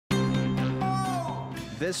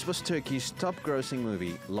This was Turkey's top-grossing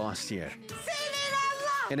movie last year.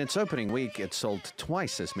 In its opening week, it sold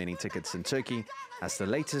twice as many tickets in Turkey as the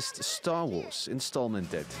latest Star Wars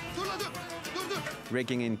installment did.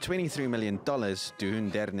 Raking in $23 million,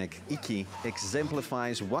 Düğün Dernek 2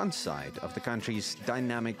 exemplifies one side of the country's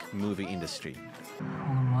dynamic movie industry.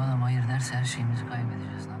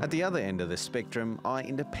 At the other end of the spectrum are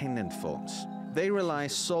independent films. They rely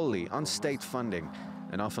solely on state funding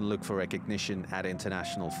and often look for recognition at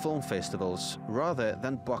international film festivals rather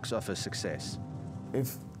than box office success.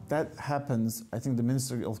 If that happens, I think the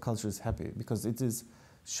Ministry of Culture is happy because it is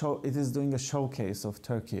doing a showcase of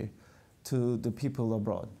Turkey to the people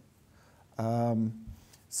abroad.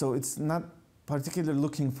 So it's not particularly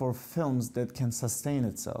looking for films that can sustain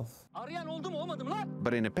itself.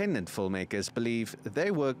 But independent filmmakers believe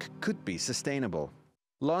their work could be sustainable.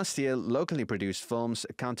 Last year, locally produced films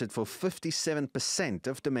accounted for 57%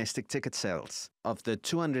 of domestic ticket sales. Of the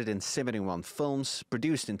 271 films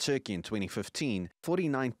produced in Turkey in 2015,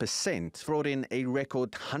 49% brought in a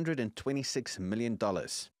record $126 million.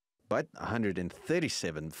 But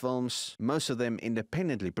 137 films, most of them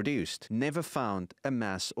independently produced, never found a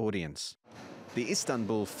mass audience. The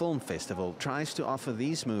Istanbul Film Festival tries to offer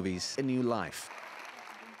these movies a new life.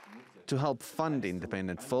 To help fund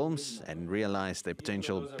independent films and realize their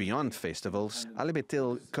potential beyond festivals, Ali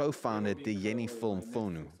Betil co-founded the Yeni Film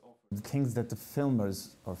Fonu. The things that the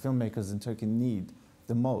filmers or filmmakers in Turkey need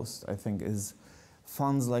the most, I think, is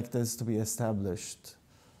funds like this to be established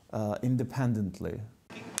independently.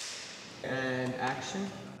 And action.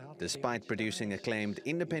 Despite producing acclaimed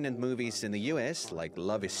independent movies in the US, like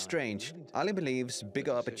Love is Strange, Ali believes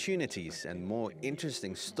bigger opportunities and more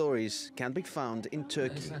interesting stories can be found in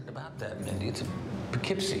Turkey. It's not about that, Mindy. It's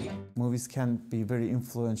Poughkeepsie. Movies can be very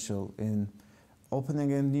influential in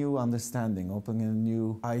opening a new understanding, opening a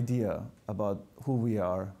new idea about who we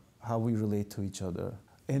are, how we relate to each other.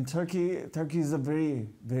 In Turkey is a very,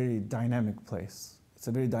 very dynamic place. It's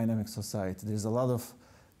a very dynamic society. There's a lot of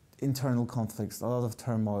internal conflicts, a lot of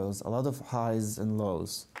turmoils, a lot of highs and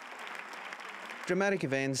lows. Dramatic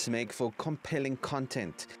events make for compelling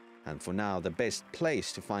content, and for now the best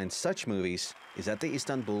place to find such movies is at the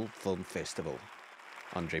Istanbul Film Festival.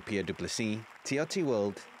 Pierre Du Plessis, TRT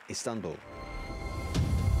World, Istanbul.